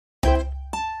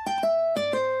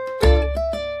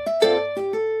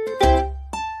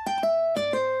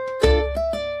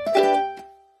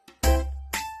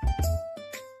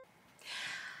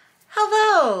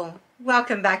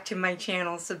Welcome back to my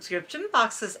channel, Subscription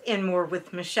Boxes and More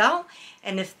with Michelle.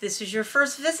 And if this is your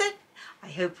first visit, I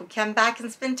hope you'll come back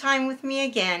and spend time with me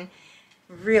again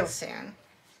real soon.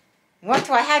 What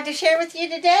do I have to share with you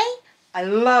today? I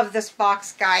love this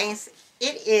box, guys.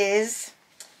 It is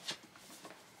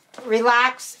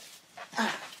Relax,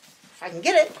 if I can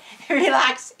get it,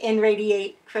 Relax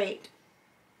Radiate Crate.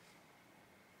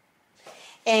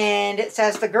 And it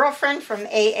says the girlfriend from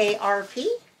AARP.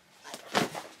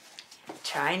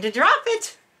 Trying to drop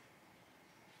it.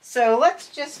 So let's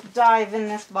just dive in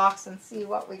this box and see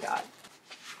what we got.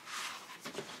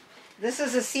 This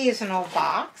is a seasonal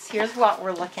box. Here's what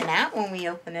we're looking at when we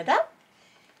open it up.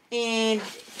 And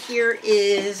here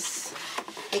is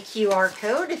a QR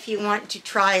code if you want to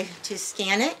try to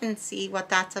scan it and see what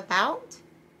that's about.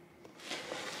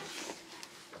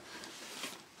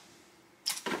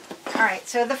 Alright,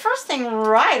 so the first thing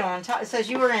right on top, it says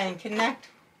you are in Connect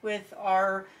with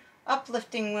our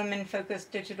Uplifting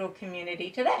Women-Focused Digital Community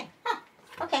today. Huh,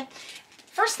 okay.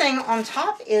 First thing on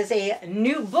top is a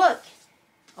new book.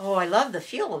 Oh, I love the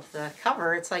feel of the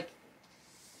cover. It's like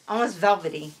almost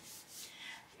velvety.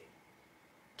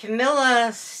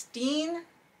 Camilla Steen,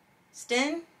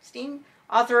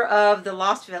 author of The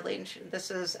Lost Village.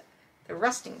 This is The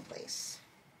Resting Place.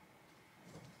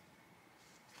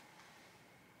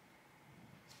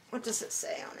 What does it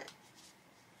say on it?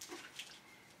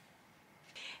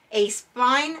 A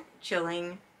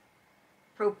spine-chilling,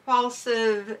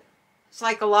 propulsive,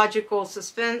 psychological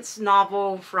suspense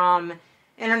novel from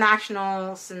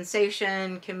international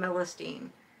sensation Camilla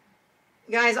Steen.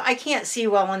 Guys, I can't see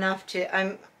well enough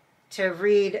to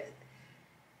read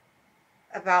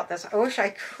about this. I wish I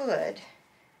could.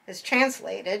 It's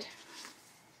translated.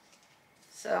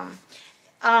 So,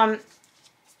 I'm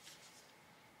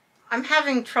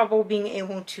having trouble being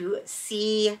able to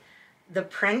see the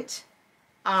print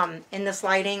in this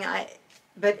lighting.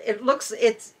 But it looks,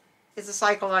 it's a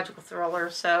psychological thriller,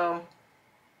 so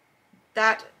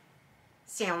that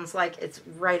sounds like it's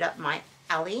right up my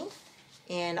alley.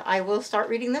 And I will start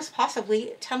reading this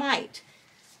possibly tonight.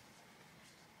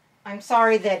 I'm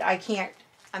sorry that I can't,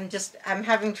 I'm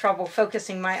having trouble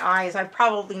focusing my eyes. I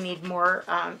probably need more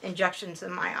injections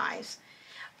in my eyes.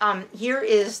 Here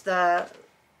is the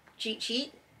cheat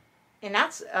sheet, and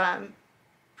that's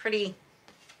pretty,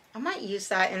 I might use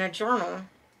that in a journal,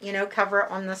 you know, cover it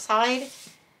on the side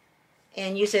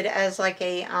and use it as like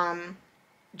a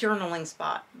journaling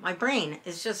spot. My brain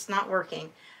is just not working.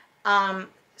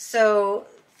 So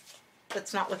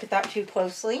let's not look at that too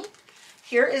closely.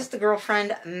 Here is the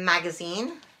Girlfriend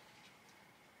magazine.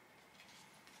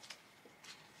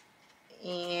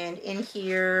 And in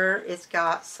here it's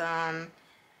got some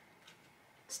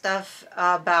stuff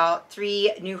about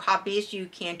 3 new hobbies you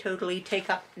can totally take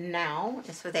up now.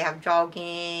 And so they have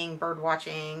jogging, bird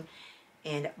watching,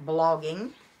 and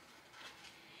blogging.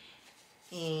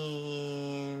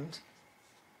 And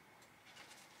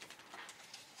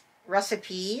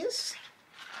recipes.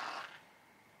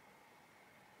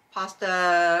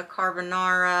 Pasta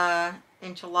carbonara,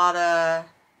 enchilada,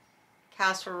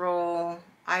 casserole,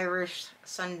 Irish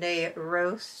Sunday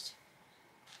roast,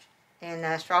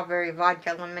 and strawberry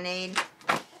vodka lemonade.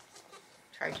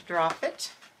 Tried to drop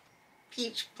it.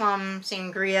 Peach plum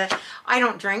sangria. I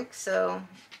don't drink, so,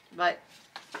 but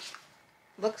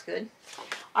looks good.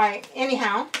 Alright,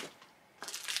 anyhow,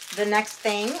 the next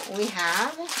thing we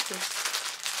have is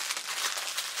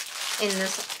in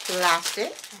this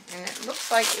plastic, and it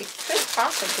looks like it could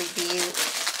possibly be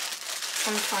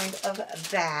some kind of a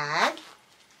bag.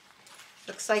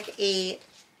 Looks like a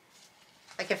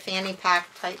fanny pack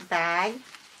type bag.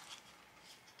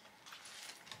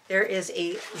 There is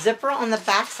a zipper on the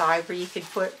back side where you could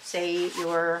put, say,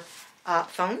 your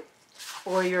phone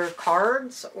or your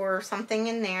cards or something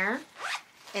in there,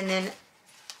 and then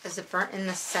a zipper in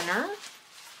the center,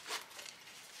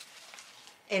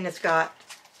 and it's got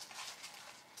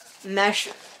mesh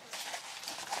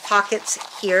pockets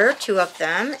here, 2 of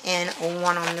them, and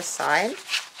 1 on the side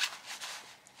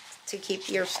to keep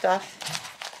your stuff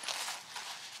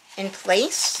in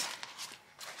place.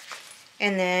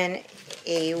 And then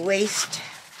a waist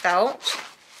belt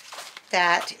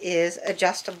that is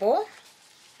adjustable.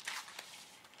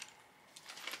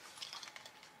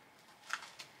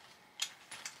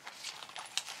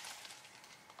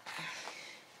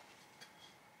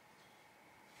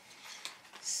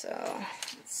 So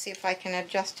let's see if I can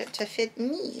adjust it to fit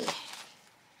me.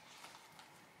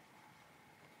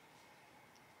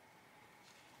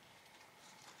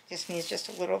 Just needs just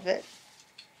a little bit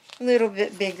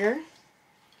bigger.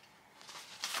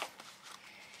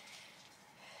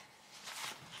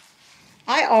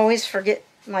 I always forget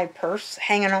my purse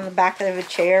hanging on the back of a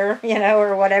chair, you know,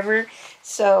 or whatever.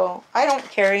 So I don't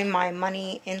carry my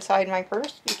money inside my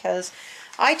purse because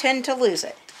I tend to lose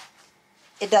it.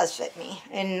 It does fit me,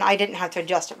 and I didn't have to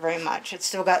adjust it very much. It's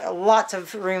still got lots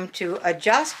of room to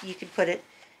adjust. You could put it,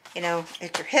 you know,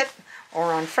 at your hip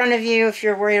or on front of you if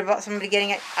you're worried about somebody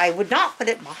getting it. I would not put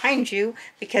it behind you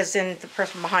because then the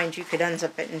person behind you could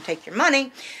unzip it and take your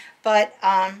money. But,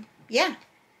 yeah.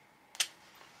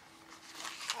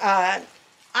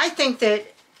 I think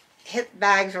that hip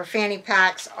bags or fanny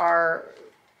packs are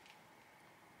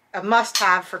a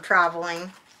must-have for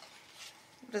traveling.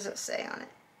 What does it say on it?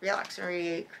 Relax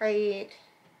Radiate Crate.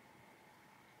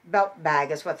 Belt bag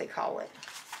is what they call it.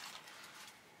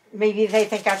 Maybe they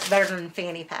think that's better than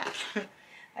fanny pack.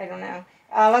 I don't know.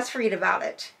 Let's read about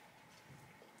it.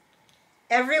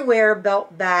 Everywhere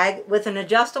belt bag with an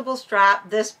adjustable strap.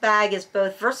 This bag is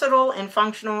both versatile and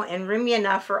functional and roomy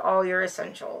enough for all your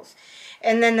essentials.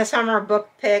 And then the summer book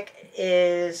pick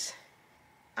is,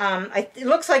 it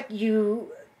looks like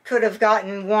you could have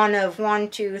gotten one of 1,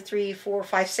 2, 3, 4,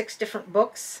 5, 6 different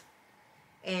books.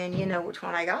 And you know which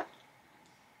one I got.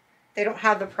 They don't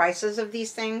have the prices of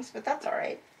these things, but that's all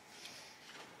right.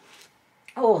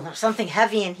 Oh, there's something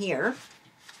heavy in here.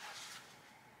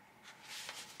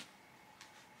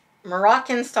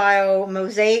 Moroccan style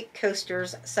mosaic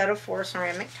coasters, set of 4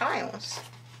 ceramic tiles.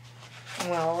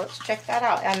 Well, let's check that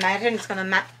out. I imagine it's going to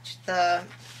match the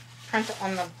print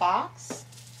on the box.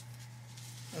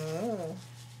 Oh.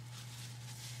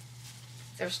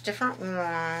 There's different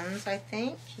ones, I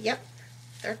think. Yep,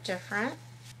 they're different.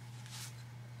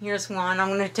 Here's one. I'm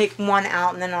going to take one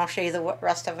out and then I'll show you the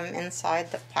rest of them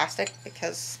inside the plastic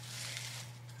because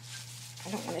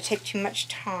I don't want to take too much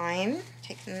time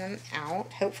taking them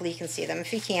out. Hopefully you can see them.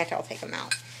 If you can't, I'll take them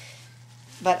out.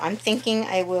 But I'm thinking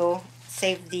I will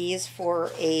save these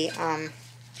for a,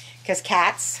 because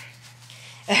cats,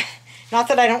 not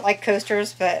that I don't like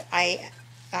coasters, but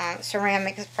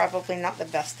ceramic is probably not the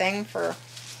best thing for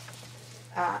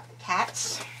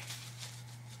cats.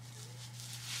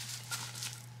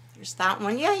 There's that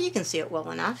one. Yeah, you can see it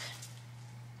well enough.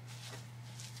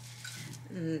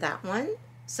 And that one.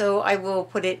 So I will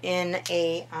put it in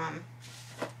a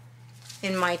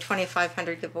in my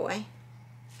 2500 giveaway.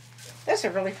 Those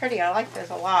are really pretty. I like those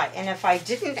a lot. And if I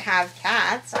didn't have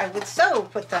cats, I would so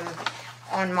put them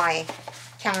on my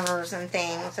counters and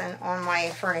things and on my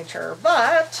furniture.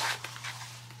 But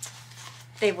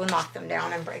they will knock them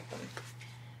down and break them.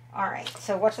 Alright,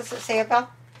 so what does it say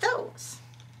about those?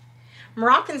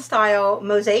 Moroccan style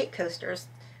mosaic coasters.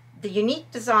 The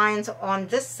unique designs on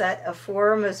this set of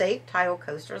 4 mosaic tile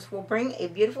coasters will bring a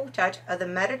beautiful touch of the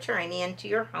Mediterranean to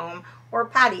your home or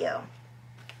patio.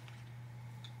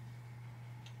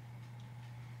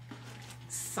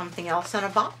 Something else in a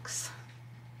box.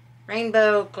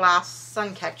 Rainbow glass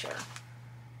sun catcher.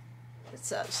 It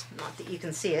says, not that you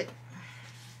can see it.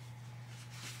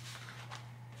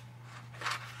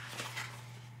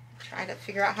 Try to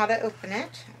figure out how to open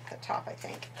it. At the top, I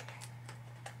think.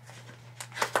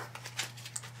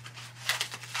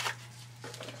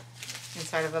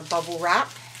 Inside of a bubble wrap.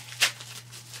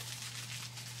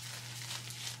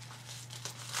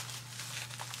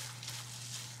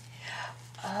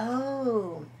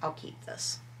 Oh, I'll keep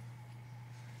this.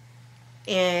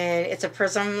 And it's a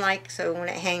prism like, so when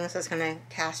it hangs it's going to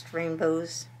cast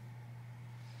rainbows.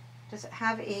 Does it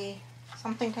have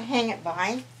something to hang it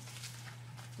by?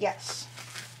 Yes.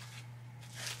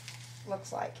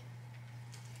 Looks like.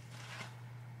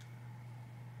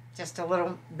 Just a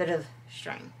little bit of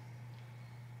string.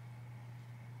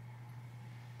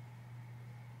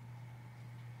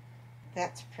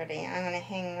 That's pretty. I'm going to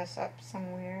hang this up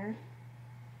somewhere.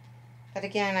 But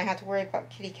again, I have to worry about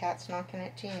kitty cats knocking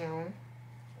it down.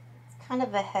 It's kind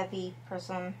of a heavy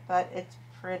prism, but it's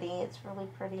pretty. It's really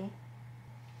pretty.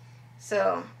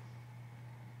 So,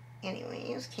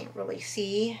 anyways, can't really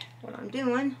see what I'm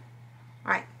doing.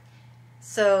 Alright,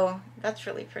 so that's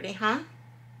really pretty, huh?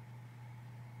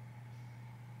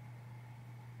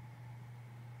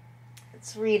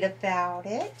 Let's read about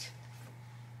it.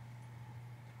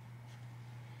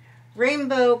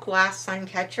 Rainbow glass sun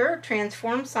catcher.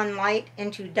 Transform sunlight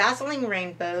into dazzling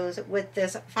rainbows with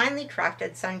this finely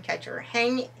crafted sun catcher.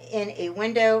 Hang in a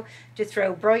window to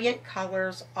throw brilliant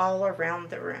colors all around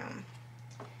the room.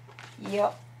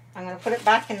 Yep. I'm going to put it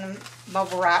back in the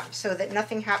bubble wrap so that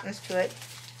nothing happens to it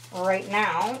right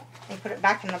now. And put it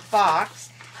back in the box.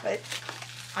 But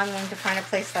I'm going to find a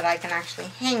place that I can actually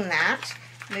hang that.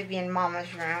 Maybe in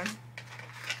Mama's room.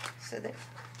 So that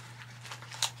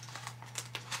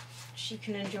she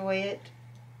can enjoy it.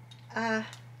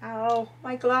 Ow,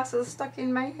 my glass is stuck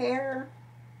in my hair.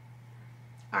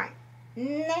 Alright,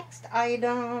 next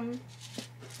item.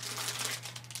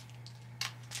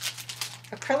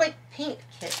 Acrylic paint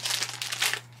kit.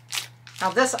 Now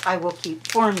this I will keep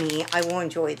for me. I will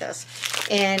enjoy this.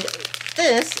 And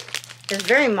this is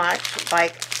very much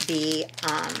like the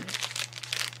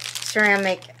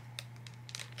ceramic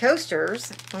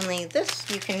coasters, only this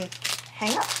you can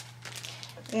hang up.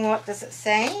 And what does it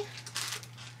say?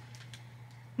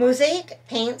 Mosaic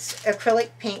Paints Acrylic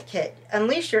Paint Kit.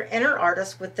 Unleash your inner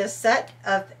artist with this set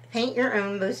of paint your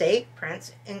own mosaic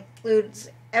prints. Includes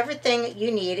everything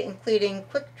you need, including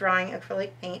quick drying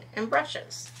acrylic paint and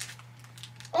brushes.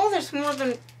 Oh, there's more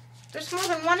than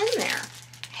one in there.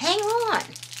 Hang on.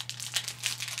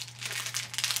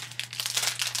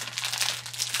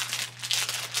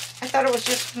 I thought it was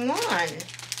just one.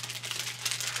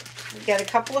 We get a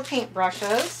couple of paint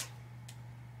brushes.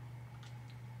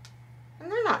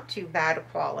 And they're not too bad a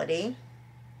quality.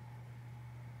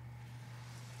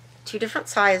 2 different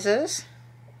sizes.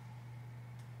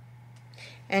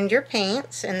 And your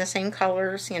paints in the same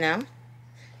colors, you know,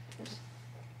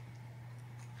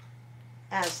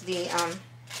 as the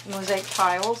mosaic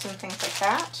tiles and things like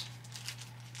that.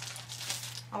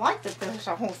 I like that there's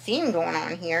a whole theme going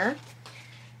on here.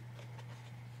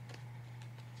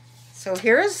 So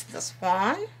here's this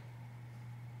one.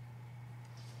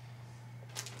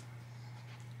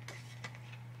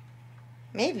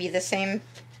 Maybe the same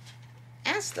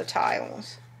as the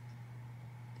tiles.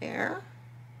 There.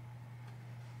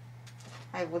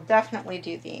 I will definitely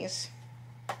do these.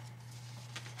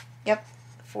 Yep,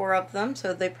 4 of them,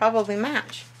 so they probably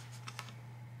match.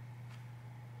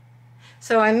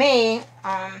 So I may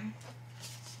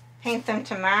paint them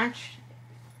to match,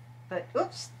 but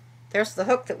oops, there's the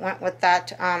hook that went with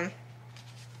that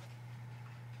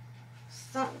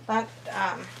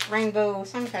rainbow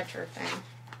suncatcher thing.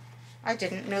 I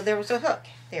didn't know there was a hook.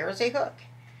 There is a hook.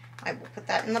 I will put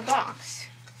that in the box.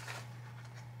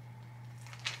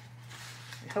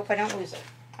 I hope I don't lose it.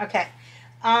 Okay.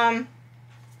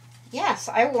 Yes,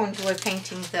 I will enjoy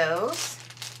painting those.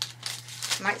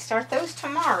 Might start those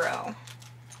tomorrow.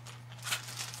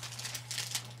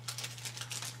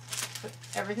 Put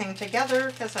everything together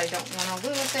because I don't want to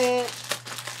lose it.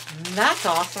 That's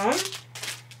awesome.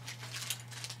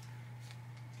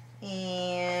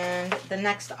 And the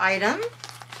next item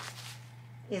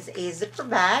is a zipper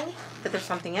bag, but there's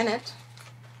something in it.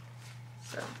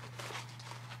 So,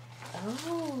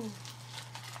 oh,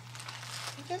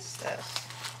 what is this?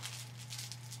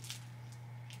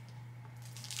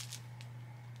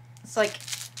 It's like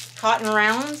cotton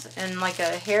rounds and like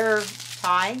a hair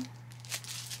tie.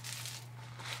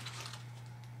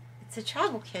 It's a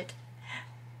travel kit.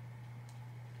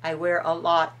 I wear a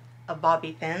lot of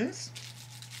bobby pins.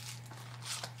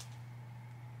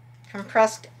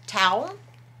 Compressed towel.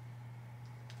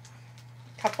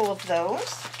 A couple of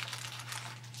those.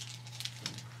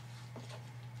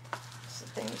 Some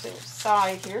things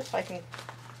inside here so I can.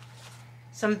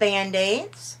 Some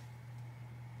Band-Aids.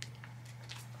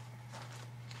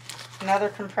 Another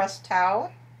compressed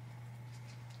towel.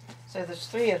 So there's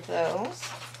 3 of those.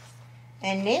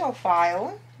 And nail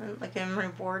file, like an emery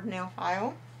board nail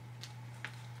file.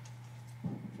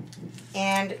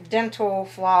 And dental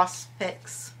floss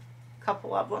picks, a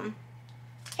couple of them.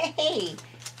 Hey,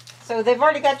 so they've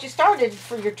already got you started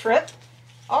for your trip.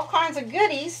 All kinds of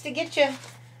goodies to get you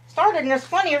started, and there's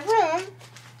plenty of room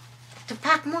to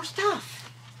pack more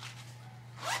stuff.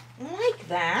 Like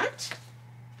that.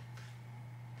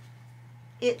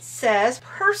 It says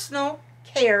personal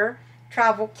care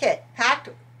travel kit, packed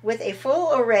with a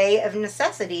full array of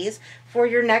necessities for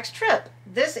your next trip.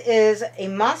 This is a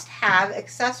must-have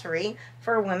accessory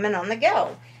for women on the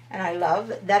go. And I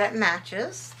love that it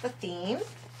matches the theme.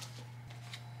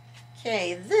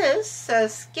 Okay, this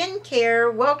says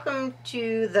skincare. Welcome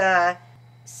to the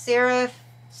Seraphic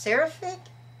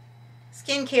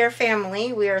Skincare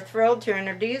family. We are thrilled to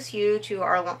introduce you to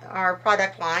our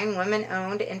product line,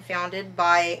 women-owned and founded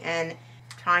by an,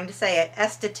 trying to say it,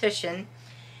 esthetician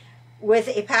with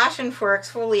a passion for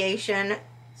exfoliation.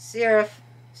 Seraphic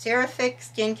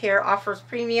Skincare offers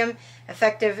premium,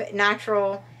 effective,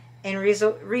 natural, and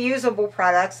reusable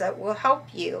products that will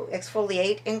help you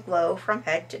exfoliate and glow from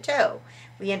head to toe.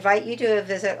 We invite you to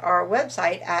visit our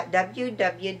website at www.s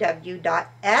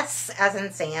as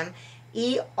in Sam,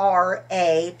 ERAPHIC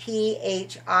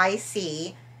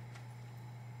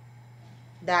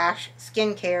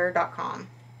skincare.com.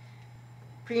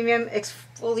 Premium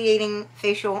exfoliating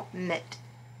facial mitt.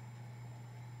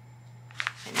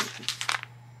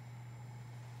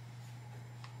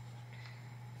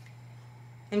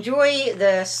 Enjoy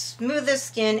the smoothest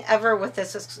skin ever with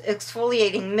this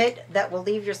exfoliating mitt that will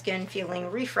leave your skin feeling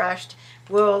refreshed.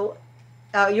 You'll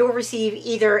receive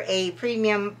either a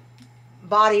premium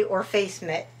body or face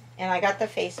mitt. And I got the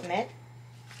face mitt.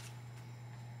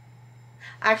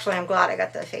 Actually, I'm glad I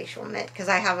got the facial mitt because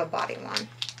I have a body one.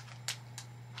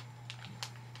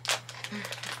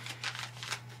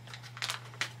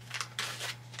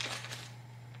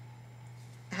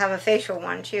 I have a facial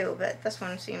one too, but this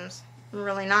one seems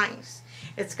really nice.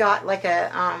 It's got like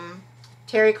a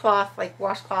terry cloth, like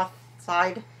washcloth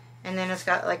side, and then it's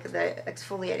got like the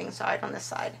exfoliating side on this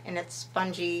side, and it's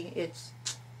spongy. It's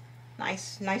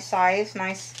nice size,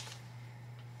 nice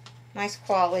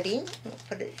quality. We'll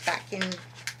put it back in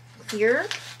here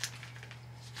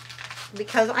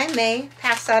because I may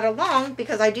pass that along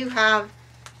because I do have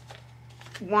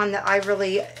one that I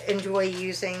really enjoy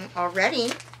using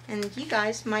already, and you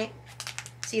guys might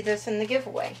see this in the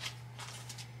giveaway.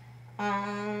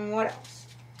 What else?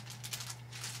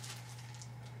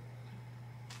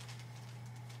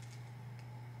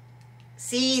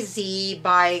 CZ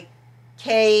by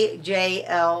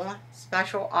KJL,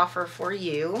 special offer for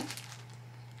you.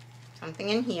 Something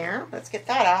in here. Let's get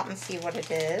that out and see what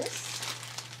it is.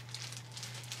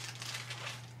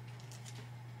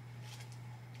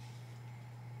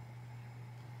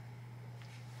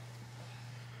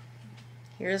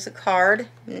 Here's a card,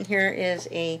 and here is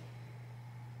a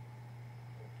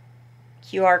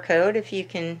QR code if you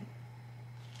can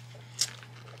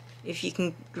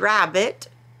grab it,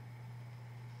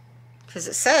 because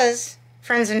it says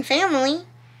friends and family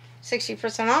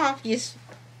 60% off. Use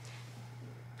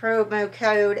promo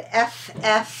code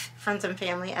FF, friends and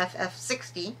family,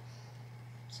 FF60.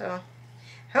 So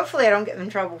hopefully I don't get in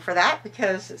trouble for that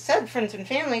because it said friends and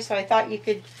family, so I thought you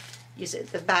could use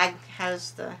it. The bag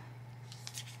has the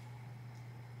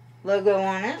logo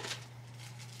on it.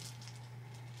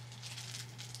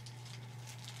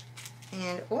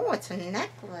 And oh, it's a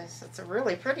necklace. It's a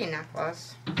really pretty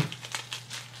necklace.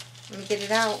 Let me get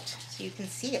it out so you can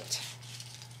see it.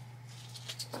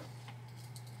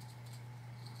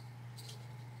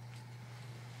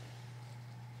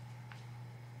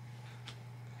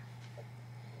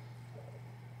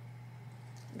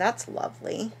 That's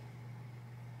lovely.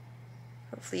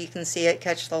 Hopefully you can see it,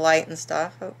 catch the light and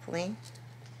stuff, hopefully.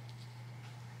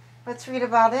 Let's read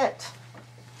about it.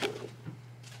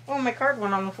 Oh, my card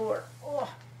went on the floor.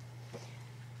 Oh.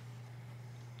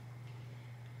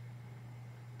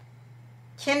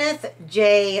 Kenneth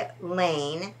J.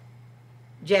 Lane,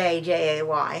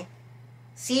 J-J-A-Y,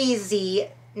 CZ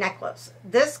necklace.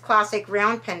 This classic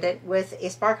round pendant with a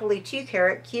sparkly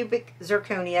 2-carat cubic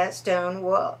zirconia stone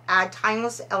will add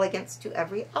timeless elegance to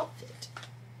every outfit.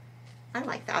 I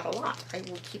like that a lot. I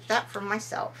will keep that for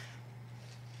myself.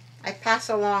 I pass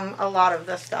along a lot of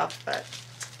this stuff, but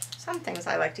some things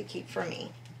I like to keep for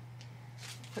me.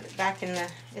 Put it back in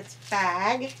its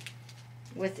bag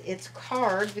with its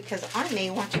card because I may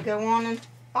want to go on and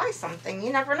buy something.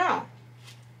 You never know.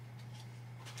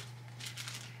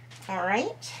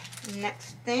 Alright,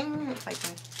 next thing, if I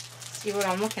can see what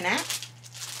I'm looking at.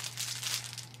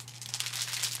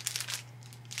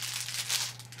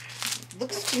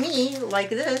 Looks to me like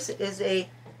this is a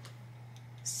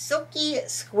silky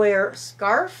square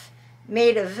scarf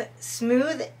made of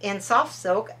smooth and soft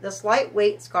silk. This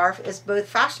lightweight scarf is both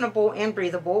fashionable and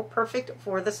breathable, perfect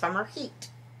for the summer heat.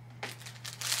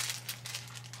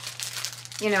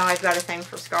 You know, I've got a thing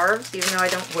for scarves, even though I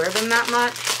don't wear them that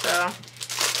much, so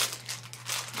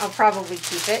I'll probably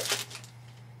keep it.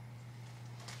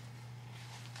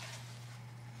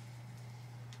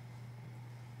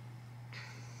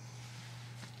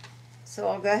 So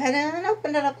I'll go ahead and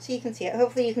open it up so you can see it.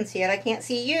 Hopefully you can see it. I can't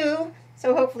see you,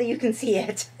 so hopefully you can see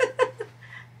it.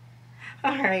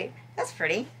 Alright, that's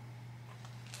pretty.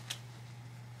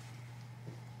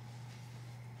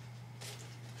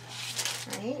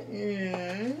 Right,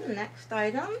 next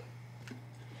item.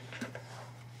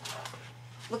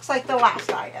 Looks like the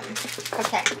last item.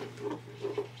 Okay.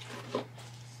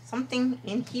 Something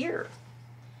in here.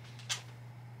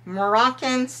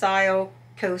 Moroccan style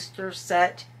coaster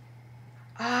set.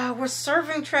 With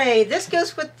serving tray. This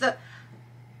goes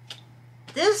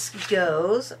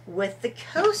with the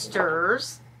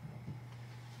coasters.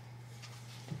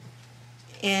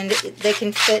 And they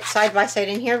can fit side by side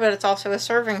in here, but it's also a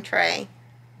serving tray.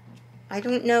 I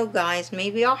don't know, guys.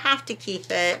 Maybe I'll have to keep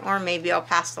it, or maybe I'll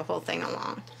pass the whole thing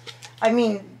along. I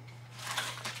mean,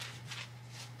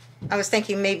 I was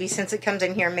thinking maybe since it comes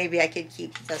in here, maybe I could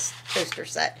keep this coaster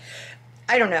set.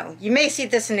 I don't know. You may see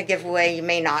this in a giveaway. You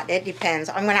may not. It depends.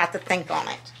 I'm going to have to think on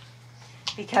it.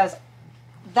 Because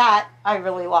that I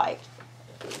really like.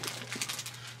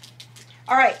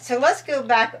 All right, so let's go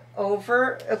back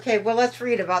over. Okay, well, let's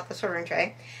read about the serving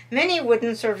tray. Mini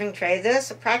wooden serving tray.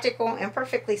 This practical and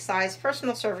perfectly sized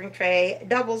personal serving tray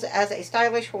doubles as a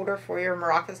stylish holder for your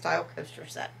Moroccan-style coaster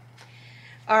set.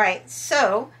 All right,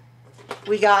 so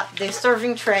we got the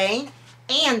serving tray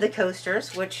and the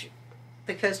coasters, which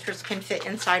the coasters can fit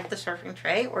inside the serving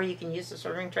tray, or you can use the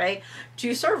serving tray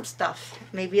to serve stuff.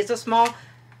 Maybe it's a small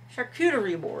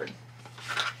charcuterie board.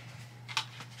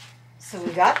 So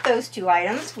we got those two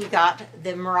items. We got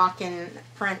the Moroccan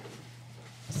print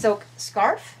silk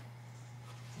scarf.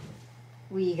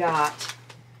 We got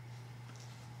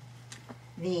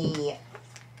the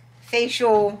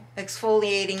facial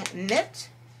exfoliating mitt.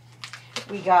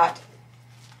 We got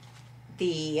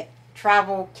the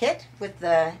travel kit with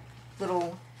the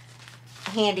little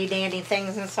handy dandy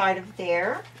things inside of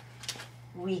there.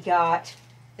 We got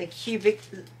the cubic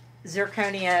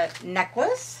zirconia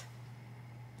necklace.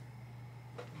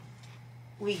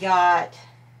 We got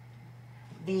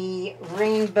the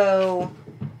rainbow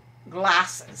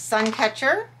glass sun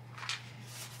catcher.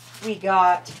 We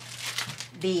got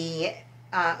the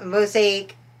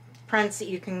mosaic prints that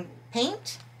you can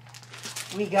paint.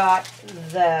 We got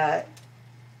the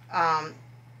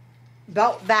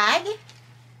belt bag.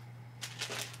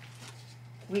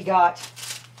 We got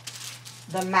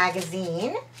the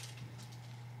magazine.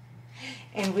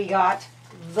 And we got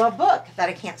the book that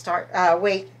I can't start,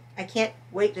 I can't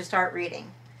wait to start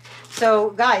reading. So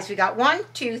guys, we got 1,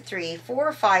 2, 3,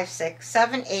 4, 5, 6,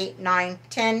 7, 8, 9,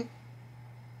 10,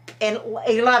 and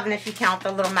 11 if you count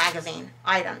the little magazine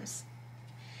items.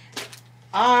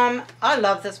 I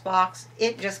love this box.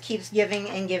 It just keeps giving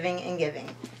and giving and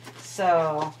giving.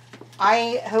 So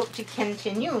I hope to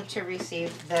continue to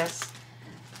receive this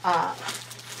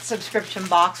subscription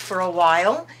box for a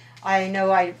while. I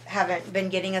know I haven't been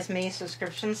getting as many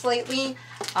subscriptions lately.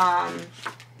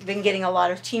 Been getting a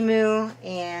lot of Temu,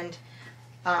 and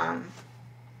I'm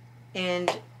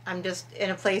just in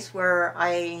a place where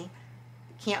I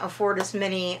can't afford as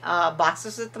many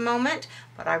boxes at the moment,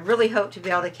 but I really hope to be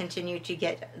able to continue to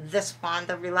get this one,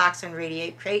 the Relax and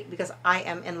Radiate Crate, because I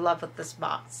am in love with this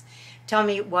box. Tell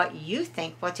me what you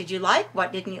think. What did you like?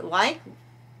 What didn't you like?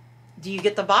 Do you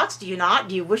get the box? Do you not?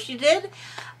 Do you wish you did?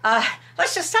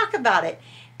 Let's just talk about it.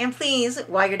 And please,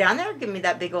 while you're down there, give me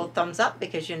that big old thumbs up,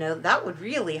 because you know that would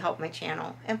really help my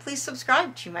channel. And please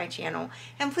subscribe to my channel.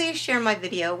 And please share my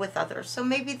video with others, so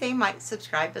maybe they might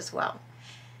subscribe as well.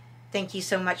 Thank you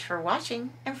so much for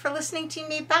watching and for listening to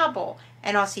me babble.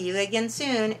 And I'll see you again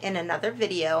soon in another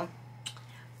video.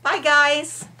 Bye,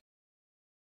 guys.